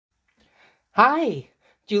Hi,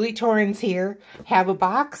 Julie Torrens here. Have a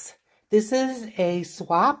box. This is a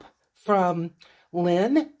swap from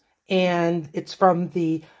Lynn, and it's from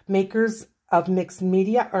the Makers of Mixed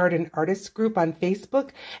Media Art and Artists group on Facebook,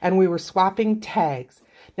 and we were swapping tags.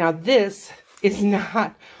 Now, this is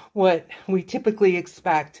not what we typically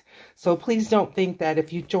expect, so please don't think that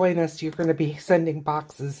if you join us, you're going to be sending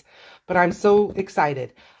boxes, but I'm so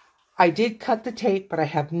excited. I did cut the tape, but I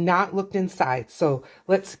have not looked inside, so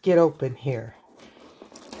let's get open here.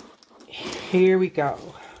 Here we go.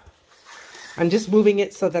 I'm just moving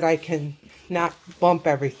it so that I can not bump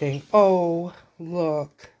everything. Oh,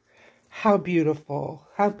 look. How beautiful.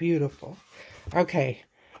 How beautiful. Okay,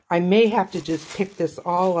 I may have to just pick this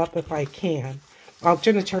all up if I can. I'm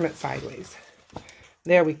going to turn it sideways.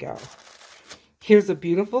 There we go. Here's a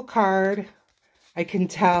beautiful card. I can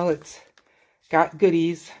tell it's got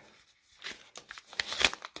goodies.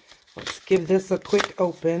 Let's give this a quick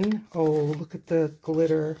open. Oh, look at the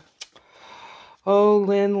glitter. Oh,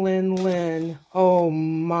 Lynn, Lynn, Lynn. Oh,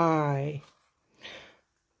 my.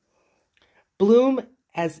 Bloom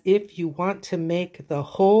as if you want to make the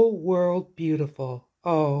whole world beautiful.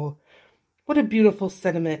 Oh, what a beautiful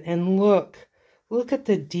sentiment. And look at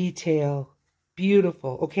the detail.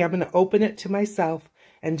 Beautiful. Okay, I'm going to open it to myself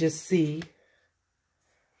and just see.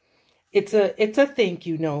 It's a thank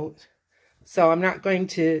you note. So I'm not going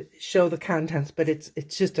to show the contents, but it's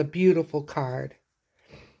just a beautiful card.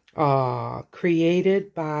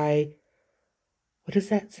 Created by, what does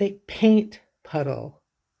that say? Paint Puddle.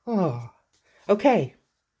 Oh, okay.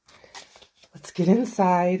 Let's get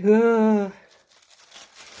inside.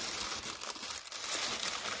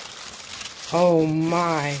 Oh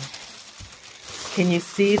my. Can you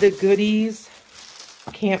see the goodies?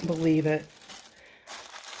 Can't believe it.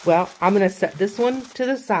 Well, I'm going to set this one to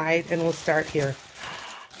the side and we'll start here.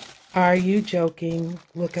 Are you joking?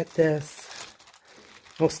 Look at this.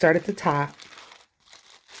 We'll start at the top.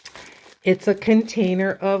 It's a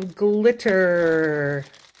container of glitter.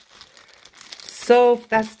 So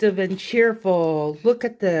festive and cheerful. Look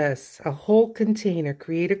at this. A whole container.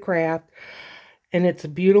 Create a craft. And it's a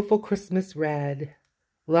beautiful Christmas red.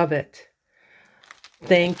 Love it.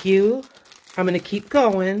 Thank you. I'm going to keep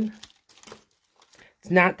going. It's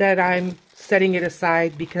not that I'm setting it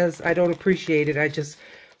aside because I don't appreciate it. I just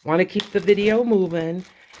want to keep the video moving.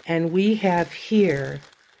 And we have here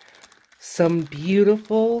some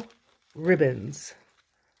beautiful ribbons.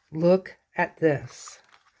 Look at this.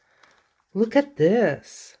 Look at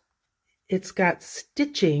this. It's got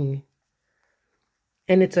stitching.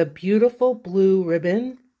 And it's a beautiful blue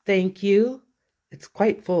ribbon. Thank you. It's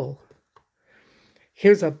quite full.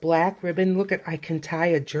 Here's a black ribbon. Look at, I can tie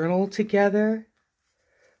a journal together.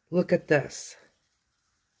 Look at this.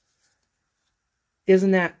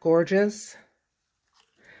 Isn't that gorgeous?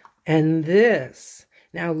 And this,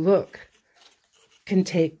 now look, can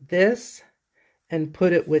take this and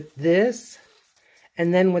put it with this,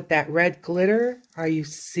 and then with that red glitter. Are you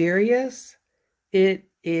serious? It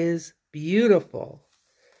is beautiful.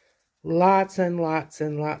 Lots and lots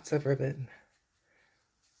and lots of ribbon.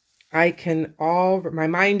 My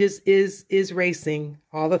mind is racing.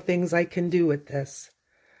 All the things I can do with this.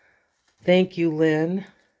 Thank you, Lynn.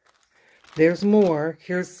 There's more.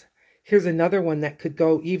 Here's another one that could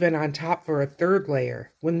go even on top for a third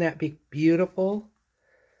layer. Wouldn't that be beautiful?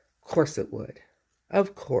 Of course it would.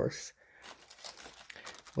 Of course.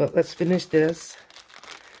 Well, let's finish this.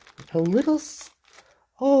 A little,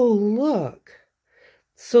 oh, look.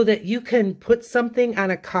 So that you can put something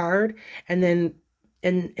on a card and then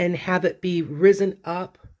and have it be risen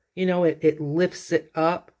up. You know, it lifts it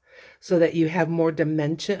up so that you have more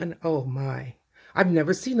dimension. Oh my. I've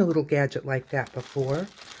never seen a little gadget like that before.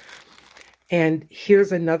 And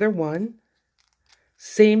here's another one.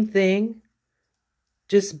 Same thing,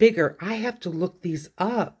 just bigger. I have to look these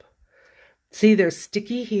up. See, there's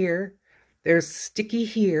sticky here, there's sticky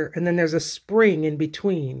here, and then there's a spring in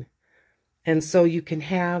between. And so you can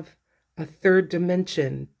have a third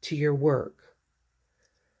dimension to your work.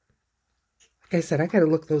 Like I said, I got to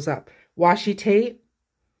look those up. Washi tape.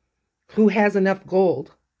 Who has enough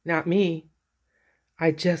gold? Not me.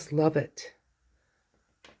 I just love it.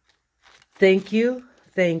 Thank you.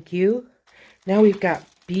 Thank you. Now we've got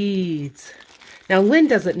beads. Now Lynn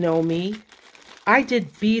doesn't know me. I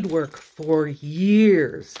did beadwork for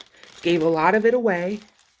years. Gave a lot of it away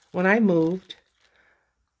when I moved.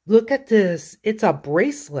 Look at this. It's a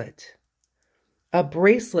bracelet. A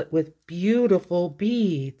bracelet with beautiful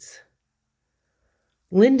beads.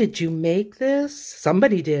 Lynn, did you make this?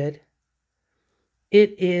 Somebody did.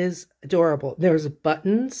 It is adorable. There's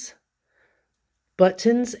buttons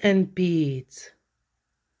and beads.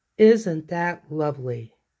 Isn't that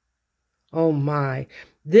lovely? Oh my.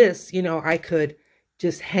 This, I could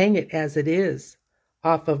just hang it as it is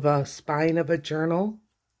off of a spine of a journal.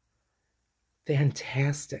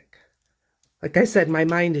 Fantastic. Like I said, my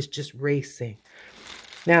mind is just racing.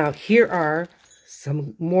 Now, here are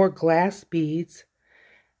some more glass beads.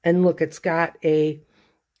 And look, it's got a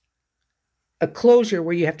closure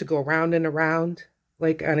where you have to go around and around,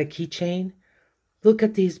 like on a keychain. Look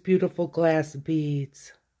at these beautiful glass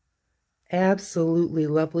beads. Absolutely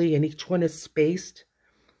lovely. And each one is spaced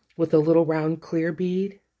with a little round clear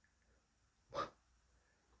bead.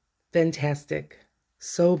 Fantastic.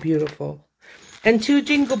 So beautiful. And 2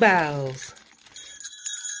 jingle bells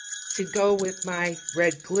to go with my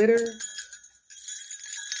red glitter.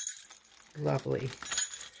 Lovely.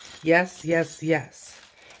 Yes, yes, yes.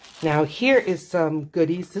 Now here is some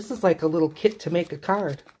goodies. This is like a little kit to make a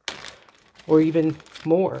card, or even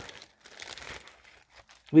more.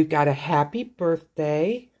 We've got a happy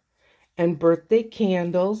birthday and birthday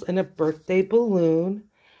candles and a birthday balloon.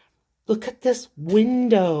 Look at this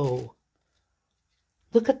window.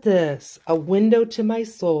 Look at this, a window to my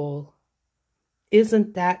soul.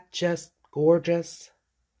 Isn't that just gorgeous?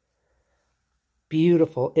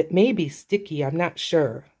 Beautiful. It may be sticky, I'm not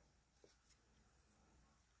sure.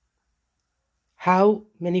 How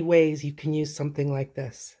many ways you can use something like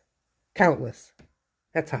this? Countless.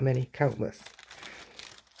 That's how many, countless.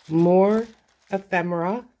 More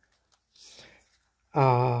ephemera.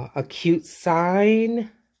 A cute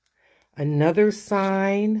sign. Another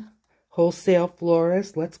sign. Wholesale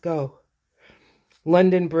florist. Let's go.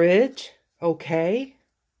 London Bridge. Okay.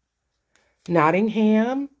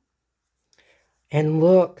 Nottingham. And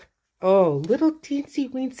look. Oh, little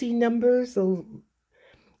teensy weensy numbers.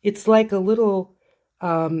 It's like a little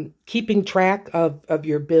keeping track of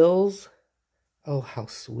your bills. Oh, how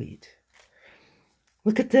sweet.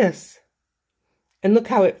 Look at this. And look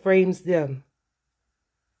how it frames them.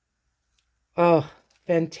 Oh,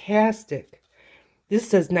 fantastic. This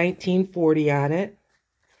says 1940 on it.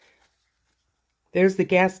 There's the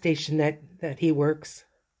gas station that he works.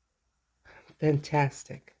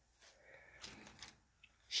 Fantastic.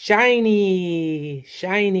 Shiny,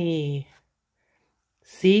 shiny.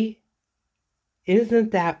 See?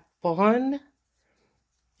 Isn't that fun?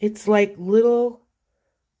 It's like little,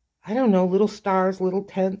 I don't know, little stars, little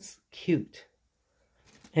tents. Cute.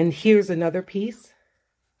 And here's another piece.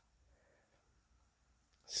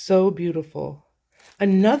 So beautiful.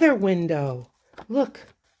 Another window. Look.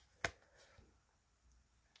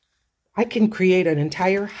 I can create an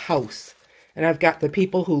entire house. And I've got the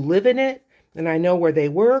people who live in it. And I know where they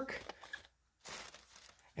work.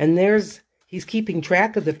 And he's keeping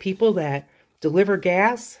track of the people that deliver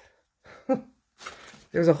gas.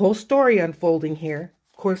 There's a whole story unfolding here.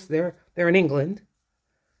 Of course, they're in England.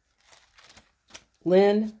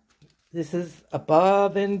 Lynn, this is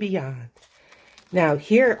above and beyond. Now,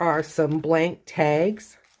 here are some blank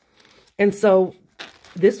tags. And so,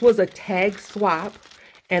 this was a tag swap.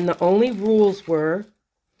 And the only rules were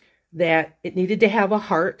that it needed to have a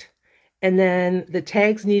heart. And then the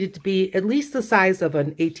tags needed to be at least the size of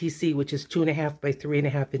an ATC, which is 2.5 by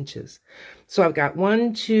 3.5 inches. So I've got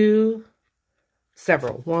 1, 2,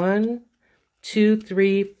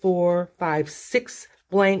 3, 4, 5, 6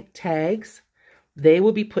 blank tags. They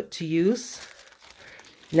will be put to use.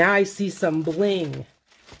 Now I see some bling.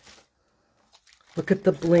 Look at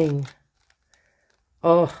the bling.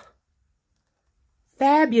 Oh,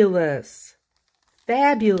 fabulous.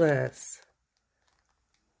 Fabulous.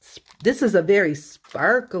 This is a very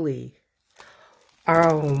sparkly.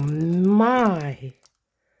 Oh my.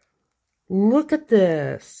 Look at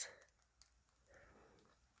this.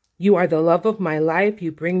 You are the love of my life.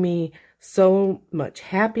 You bring me so much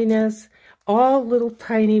happiness. All little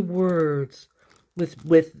tiny words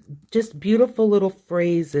with just beautiful little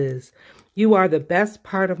phrases. You are the best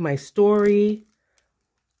part of my story.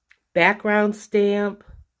 Background stamp.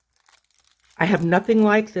 I have nothing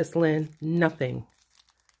like this, Lynn. Nothing.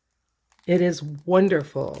 It is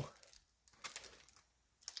wonderful.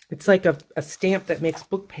 It's like a stamp that makes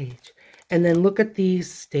book page. And then look at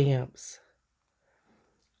these stamps.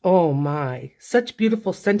 Oh my, such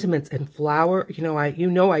beautiful sentiments and flower. I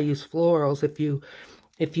use florals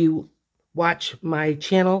if you watch my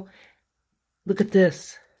channel. Look at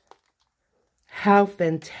this. How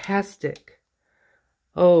fantastic.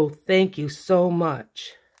 Oh, thank you so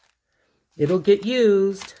much. It'll get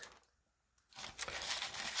used.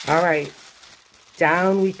 All right,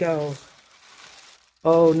 down we go.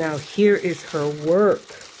 Oh, now here is her work.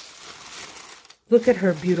 Look at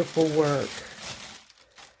her beautiful work.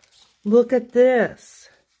 Look at this.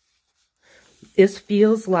 This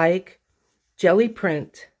feels like jelly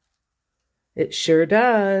print. It sure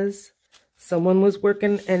does. Someone was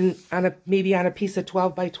working maybe on a piece of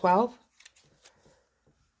 12 by 12.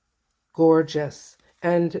 Gorgeous.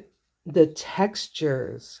 And the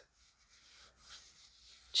textures,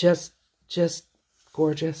 just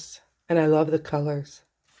gorgeous. And I love the colors.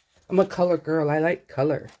 I'm a color girl. I like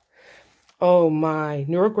color. Oh my,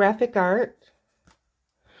 neurographic art.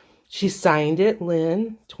 She signed it,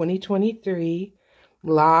 Lynn, 2023. A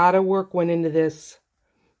lot of work went into this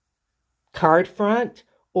card front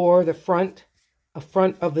or the front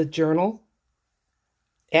of the journal.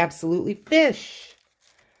 Absolutely. Fish.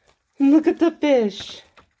 Look at the fish.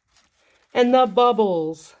 And the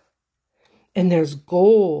bubbles. And there's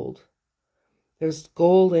gold. There's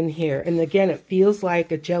gold in here. And again, it feels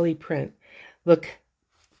like a jelly print. Look.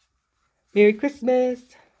 Merry Christmas.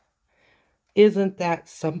 Isn't that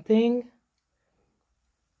something?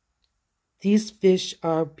 These fish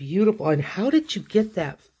are beautiful. And how did you get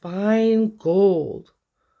that fine gold?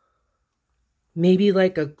 Maybe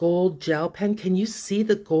like a gold gel pen. Can you see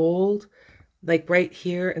the gold? Like right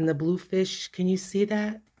here in the blue fish. Can you see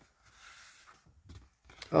that?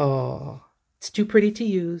 Oh, it's too pretty to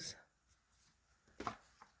use.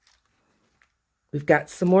 We've got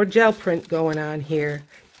some more gel print going on here.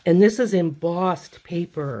 And this is embossed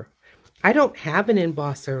paper. I don't have an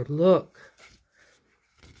embosser. Look.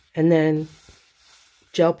 And then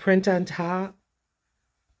gel print on top.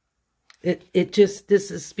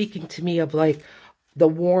 This is speaking to me of like the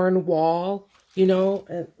worn wall, you know.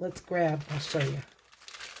 Let's grab, I'll show you.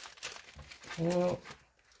 Oh,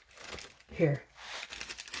 here.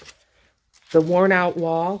 The worn out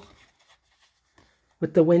wall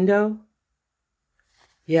with the window.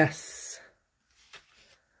 Yes.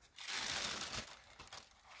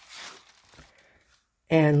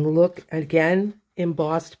 And look again,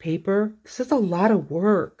 embossed paper. This is a lot of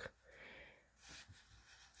work.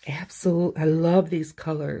 Absolutely. I love these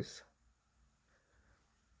colors.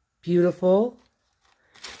 Beautiful.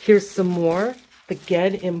 Here's some more.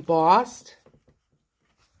 Again, embossed.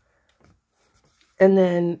 And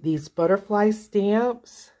then these butterfly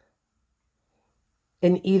stamps.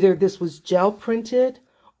 And either this was gel printed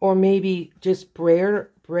or maybe just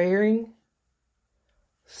brayering.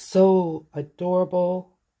 So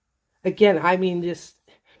adorable. Again, I mean,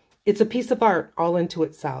 it's a piece of art all into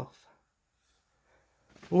itself.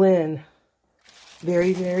 Lynn,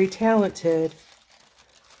 very, very talented.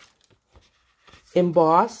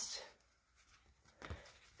 Embossed.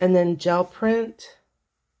 And then gel print.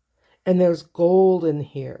 And there's gold in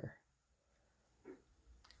here.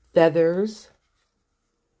 Feathers.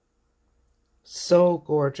 So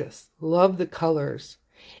gorgeous. Love the colors.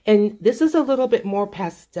 And this is a little bit more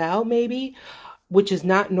pastel maybe, which is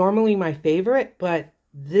not normally my favorite, but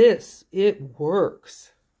it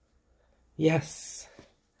works. Yes.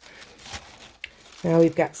 Now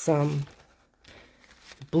we've got some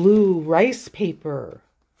blue rice paper.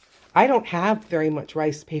 I don't have very much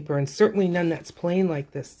rice paper, and certainly none that's plain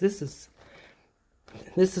like this. This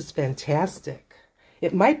is fantastic.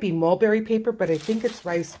 It might be mulberry paper, but I think it's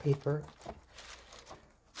rice paper.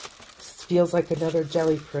 This feels like another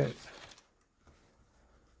jelly print.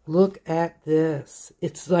 Look at this.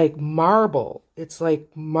 It's like marble. It's like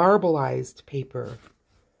marbleized paper.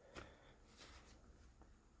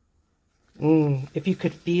 If you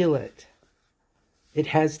could feel it. It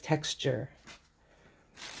has texture.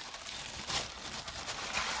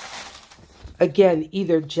 Again,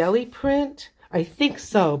 either jelly print. I think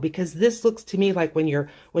so, because this looks to me like when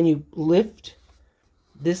you lift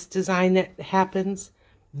this design that happens.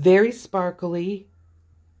 Very sparkly.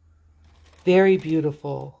 Very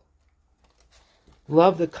beautiful.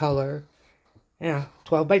 Love the color. Yeah,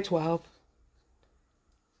 12 by 12.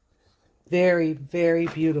 Very, very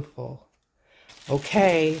beautiful.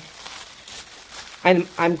 Okay.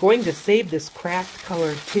 I'm going to save this craft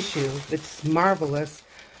colored tissue. It's marvelous.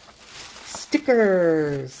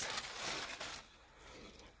 Stickers.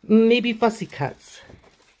 Maybe fussy cuts.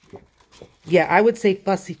 Yeah, I would say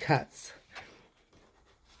fussy cuts.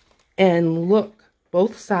 And look,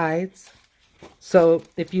 both sides. So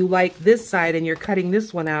if you like this side and you're cutting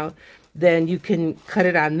this one out, then you can cut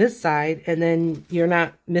it on this side and then you're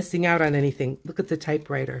not missing out on anything. Look at the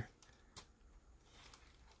typewriter.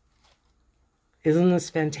 Isn't this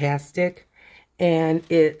fantastic? And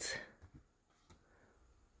it's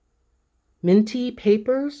minty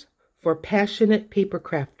papers for passionate paper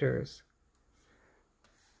crafters.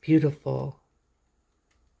 Beautiful.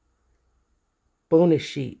 Bonus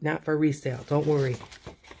sheet, not for resale. Don't worry.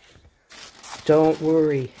 Don't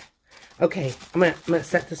worry. Okay, I'm gonna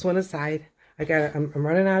set this one aside. I'm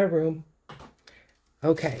running out of room.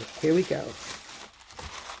 Okay, here we go.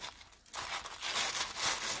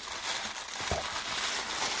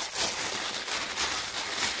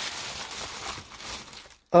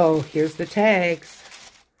 Oh, here's the tags.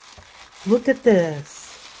 Look at this.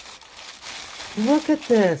 Look at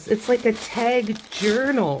this. It's like a tag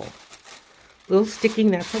journal. A little sticking,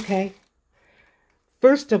 that's okay.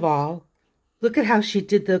 First of all, look at how she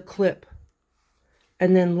did the clip.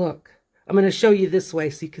 And then look. I'm going to show you this way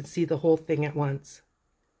so you can see the whole thing at once.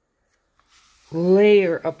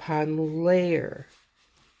 Layer upon layer.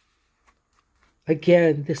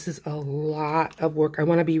 Again, this is a lot of work. I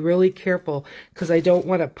want to be really careful because I don't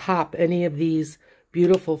want to pop any of these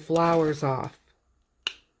beautiful flowers off.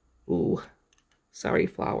 Ooh, sorry,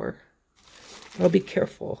 flower. I'll be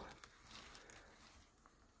careful.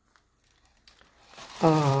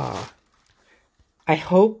 I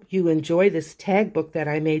hope you enjoy this tag book that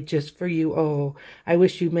I made just for you. Oh, I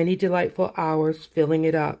wish you many delightful hours filling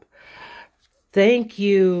it up. Thank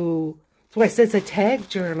you. So I said it's a tag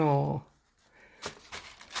journal.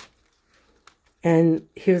 And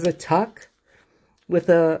here's a tuck with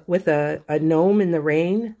a gnome in the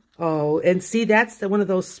rain. Oh, and see, that's one of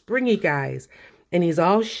those springy guys. And he's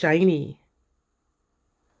all shiny.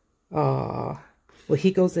 Oh, well,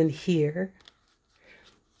 he goes in here.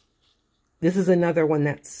 This is another one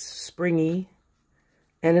that's springy.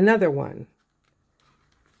 And another one.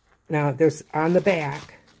 Now, there's on the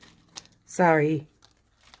back. Sorry.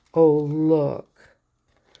 Oh, look.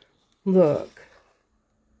 Look.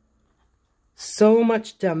 So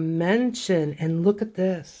much dimension. And look at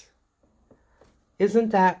this. Isn't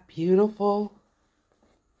that beautiful?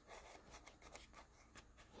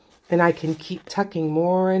 And I can keep tucking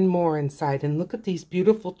more and more inside. And look at these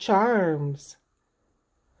beautiful charms.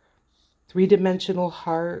 Three-dimensional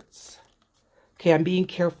hearts. Okay, I'm being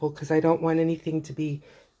careful because I don't want anything to be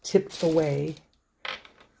tipped away.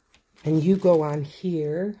 And you go on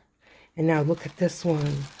here. And now look at this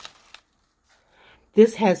one.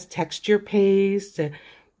 This has texture paste. And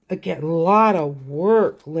again, a lot of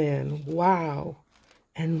work, Lynn. Wow.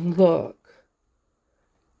 And look.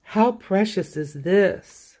 How precious is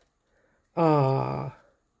this? Ah.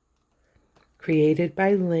 Created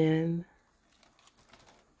by Lynn.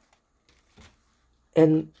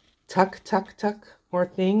 And tuck, tuck, tuck. More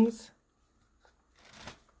things.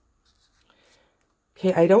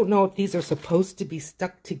 Okay, I don't know if these are supposed to be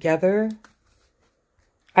stuck together.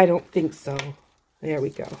 I don't think so. There we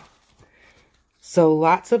go. So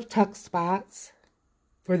lots of tuck spots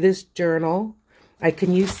for this journal. I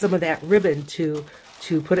can use some of that ribbon to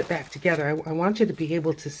put it back together. I want you to be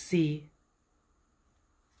able to see.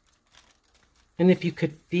 And if you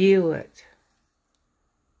could feel it.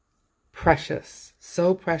 Precious.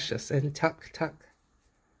 So precious. And tuck, tuck.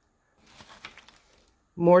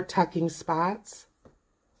 More tucking spots.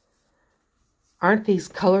 Aren't these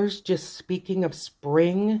colors just speaking of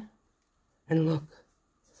spring? And look,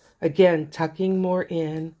 again, tucking more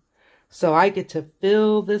in. So I get to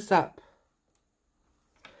fill this up.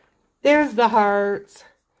 There's the hearts.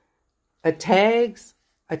 A tag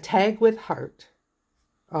with heart.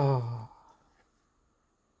 Oh,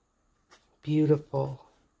 beautiful.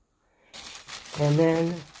 And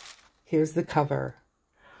then here's the cover.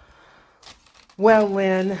 Well,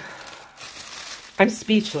 Lynn, I'm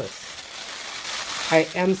speechless. I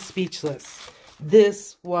am speechless.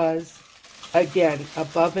 This was, again,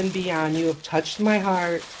 above and beyond. You have touched my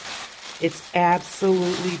heart. It's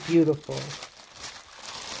absolutely beautiful.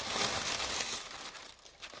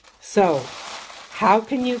 So, how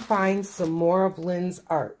can you find some more of Lynn's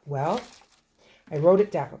art? Well, I wrote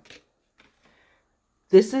it down.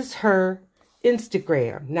 This is her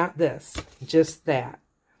Instagram, not this, just that.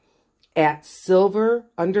 At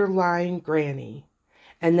 @silver_granny.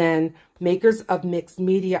 And then Makers of Mixed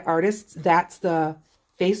Media Artists, that's the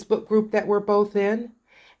Facebook group that we're both in.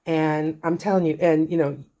 And I'm telling you, and you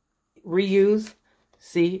know, reuse,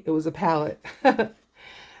 see, it was a palette.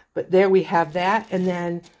 But there we have that. And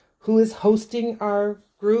then who is hosting our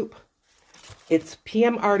group? It's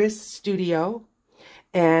PM Artist Studio.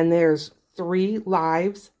 And there's 3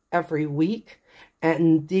 lives every week.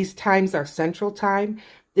 And these times are Central Time.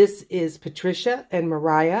 This is Patricia and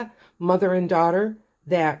Mariah, mother and daughter,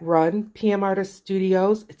 that run PM Artist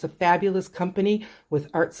Studios. It's a fabulous company with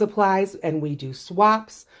art supplies, and we do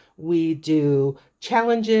swaps, we do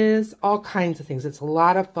challenges, all kinds of things. It's a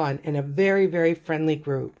lot of fun and a very, very friendly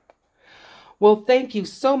group. Well, thank you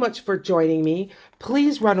so much for joining me.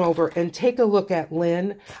 Please run over and take a look at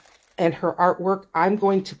Lynn and her artwork. I'm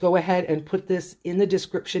going to go ahead and put this in the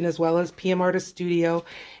description, as well as PM Artist Studio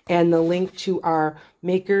and the link to our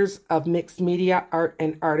Makers of Mixed Media Art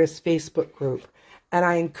and Artists Facebook group. and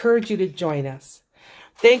I encourage you to join us.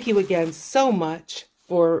 Thank you again so much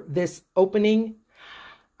for this opening.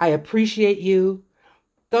 I appreciate you.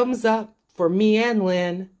 Thumbs up for me and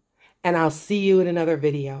Lynn, and I'll see you in another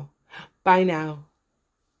video. Bye now.